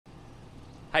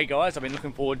Hey guys, I've been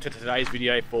looking forward to today's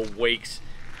video for weeks.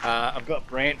 I've got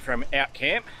Brant from Out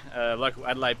Camp, a local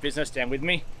Adelaide business, down with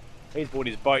me. He's brought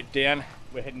his boat down.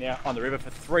 We're heading out on the river for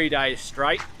 3 days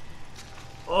straight.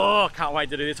 Oh, can't wait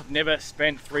to do this. I've never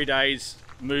spent 3 days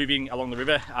moving along the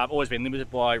river. I've always been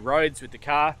limited by roads with the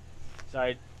car.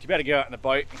 So to be able to go out on the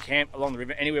boat and camp along the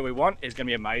river anywhere we want is going to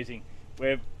be amazing.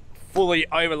 We're fully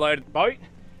overloaded boat.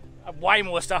 Way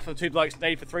more stuff than two blokes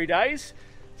need for 3 days.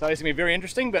 So this is going to be very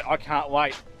interesting, but I can't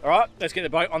wait. All right, let's get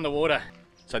the boat on the water.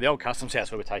 So the old customs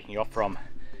house where we're taking you off from,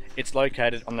 it's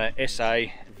located on the SA,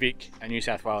 Vic and New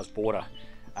South Wales border.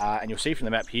 And you'll see from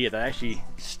the map here, they actually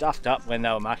stuffed up when they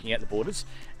were marking out the borders,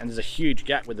 and there's a huge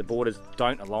gap where the borders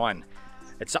don't align.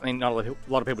 It's something not a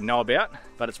lot of people know about,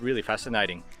 but it's really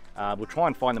fascinating. We'll try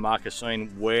and find the marker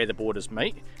soon where the borders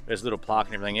meet. There's a little plaque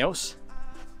and everything else.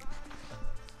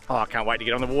 Oh, I can't wait to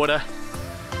get on the water.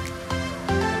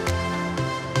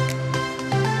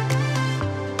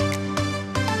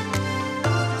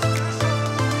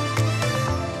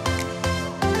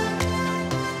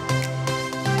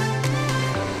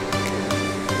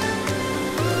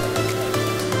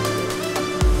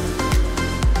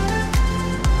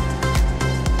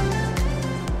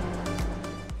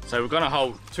 So we've gone a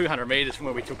whole 200 metres from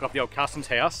where we took off the old customs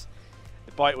house.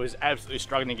 The boat was absolutely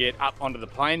struggling to get up onto the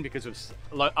plane because we've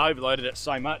overloaded it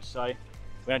so much. So we're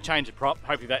going to change the prop.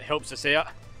 Hopefully that helps us out.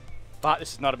 But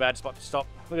this is not a bad spot to stop.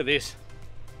 Look at this.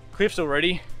 Cliffs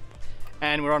already.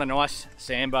 And we're on a nice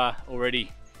sandbar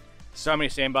already. So many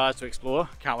sandbars to explore.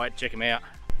 Can't wait to check them out.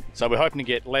 So we're hoping to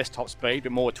get less top speed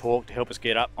but more torque to help us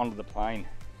get up onto the plane.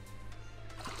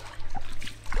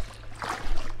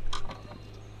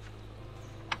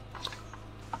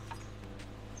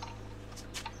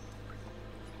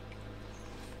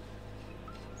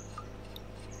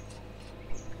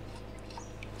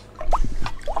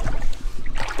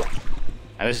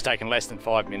 And this has taken less than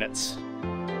 5 minutes.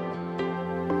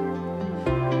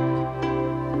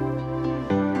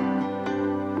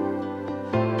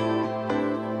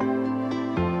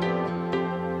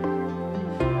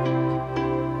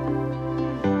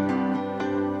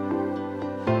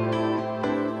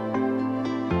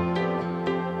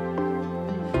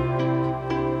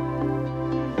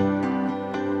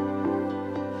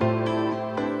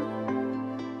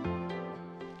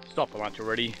 Stopped for lunch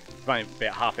already. We're only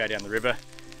about half hour down the river.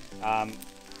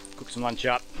 Cook some lunch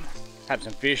up, have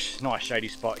some fish. Nice shady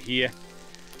spot here.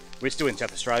 We're still in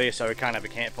South Australia, so we can't have a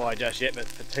campfire just yet, but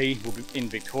for tea we'll be in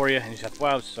Victoria, New South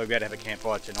Wales, so we'll be able to have a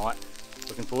campfire tonight.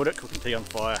 Looking forward to it, cooking tea on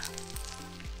fire.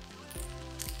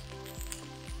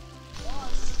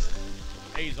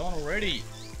 He's on already.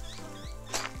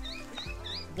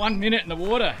 1 minute in the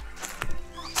water.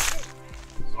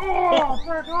 Oh,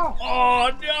 break off! Oh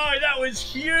no, that was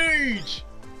huge!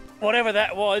 Whatever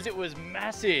that was, it was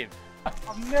massive.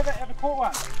 I've never ever caught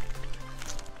one.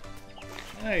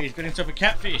 Oh, he's got himself a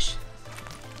catfish.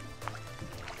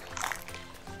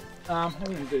 How are we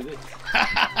going to do this?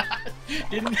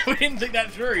 We didn't think that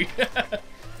through.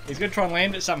 He's going to try and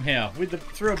land it somehow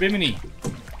through a bimini.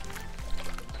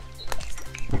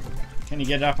 Can you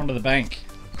get it up onto the bank?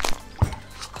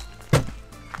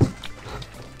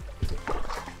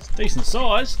 It's decent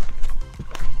size.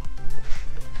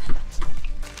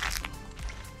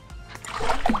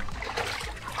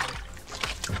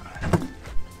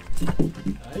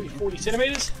 Maybe 40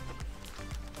 centimetres.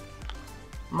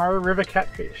 Murray River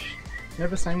catfish.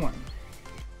 Never seen one.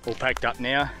 All packed up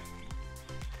now.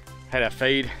 Had our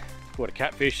feed, caught a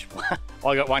catfish.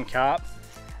 I got one carp.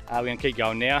 We're going to keep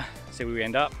going now, see where we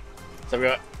end up. So we've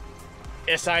got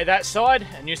SA that side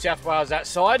and New South Wales that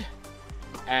side.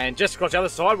 And just across the other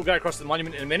side, we'll go across the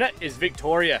monument in a minute, is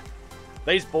Victoria.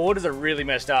 These borders are really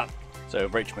messed up. So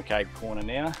we've reached McCabe Corner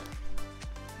now.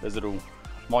 There's a little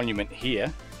monument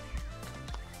here.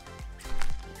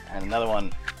 And another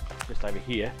one just over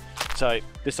here. So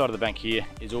this side of the bank here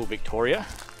is all Victoria.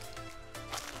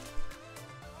 So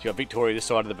you've got Victoria this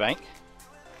side of the bank.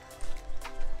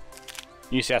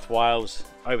 New South Wales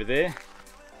over there.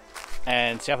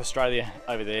 And South Australia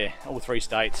over there, all 3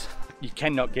 states. You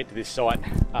cannot get to this site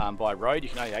by road. You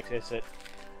can only access it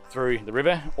through the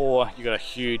river, or you've got a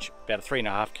huge, about a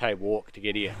 3.5k walk to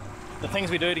get here. The things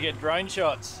we do to get drone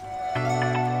shots.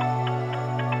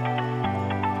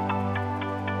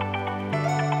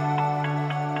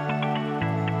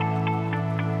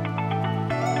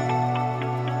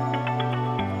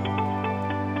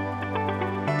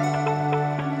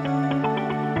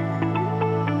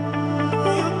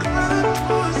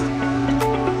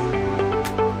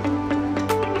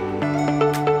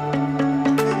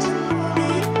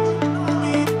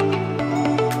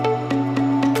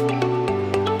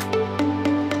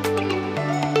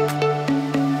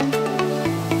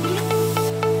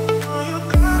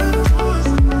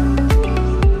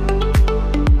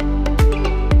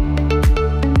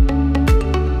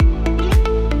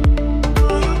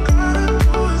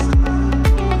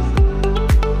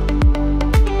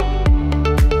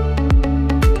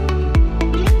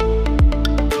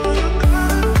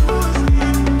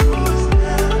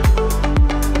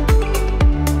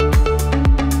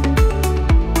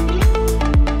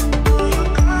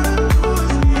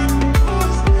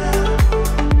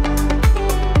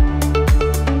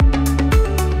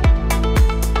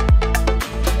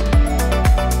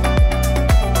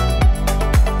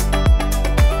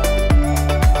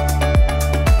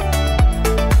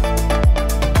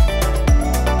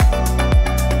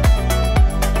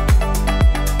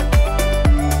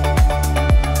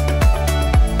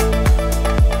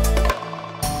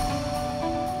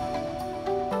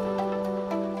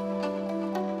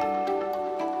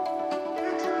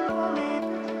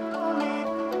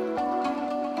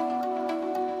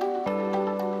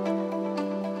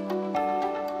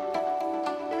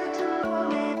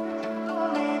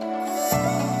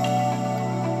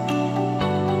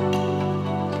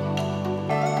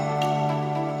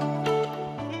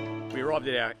 We arrived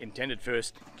at our intended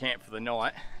first camp for the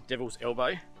night, Devil's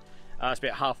Elbow. It's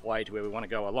about halfway to where we want to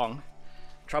go along.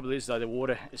 Trouble is though, the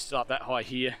water is still up that high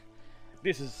here.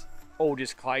 This is all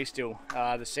just clay still.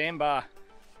 The sandbar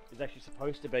is actually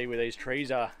supposed to be where these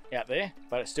trees are out there,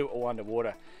 but it's still all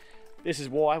underwater. This is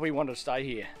why we wanted to stay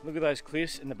here. Look at those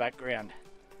cliffs in the background.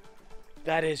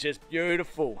 That is just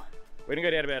beautiful. We're gonna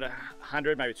go down about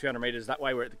 100, maybe 200 meters that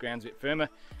way where the ground's a bit firmer.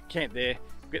 Camp there,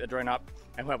 get the drone up,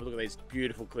 and we'll have a look at these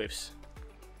beautiful cliffs.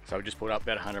 So we just pulled up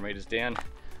about 100 meters down.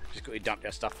 Just quickly dumped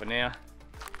our stuff for now.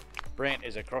 Brant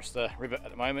is across the river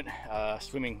at the moment,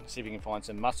 swimming, see if he can find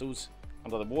some mussels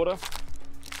under the water.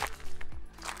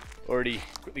 Already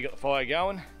quickly got the fire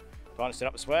going, trying to set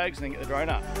up the swags and then get the drone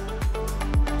up.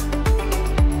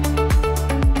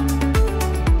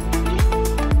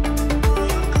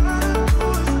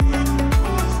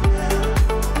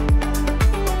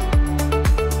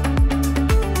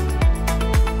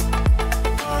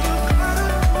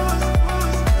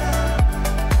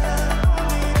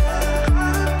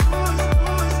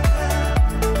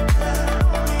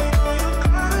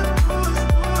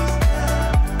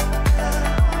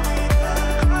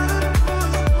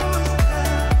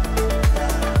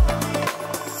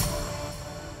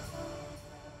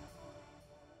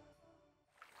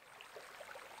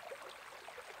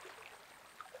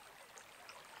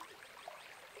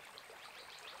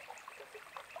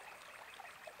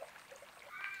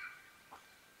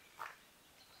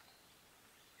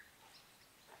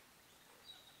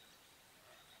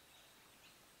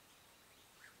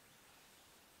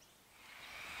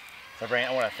 So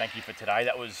Brant, I want to thank you for today.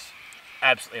 That was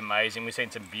absolutely amazing. We've seen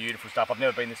some beautiful stuff. I've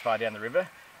never been this far down the river,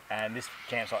 and this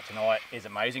campsite tonight is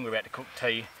amazing. We're about to cook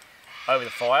tea over the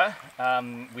fire.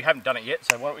 We haven't done it yet,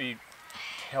 so why don't we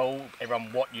tell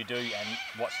everyone what you do and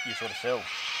what you sort of sell?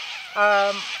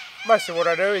 Most of what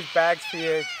I do is bags for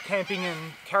your camping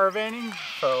and caravanning.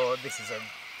 This is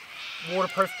a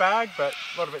waterproof bag, but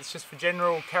a lot of it's just for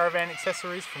general caravan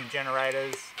accessories, from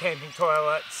generators, camping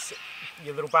toilets,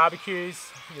 your little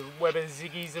barbecues, your Weber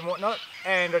Ziggies and whatnot.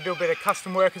 And I do a bit of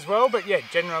custom work as well, but yeah,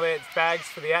 generally it's bags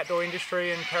for the outdoor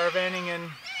industry and caravanning and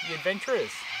the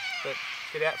adventurers that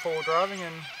get out four-wheel driving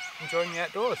and enjoying the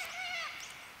outdoors.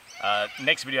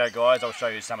 Next video, guys, I'll show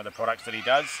you some of the products that he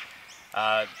does.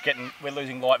 We're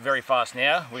losing light very fast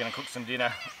now. We're going to cook some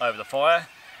dinner over the fire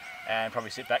and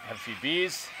probably sit back and have a few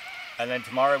beers. And then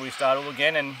tomorrow we start all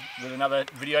again and with another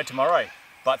video tomorrow.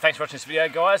 But thanks for watching this video,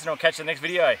 guys, and I'll catch you in the next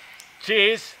video.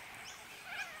 Cheers!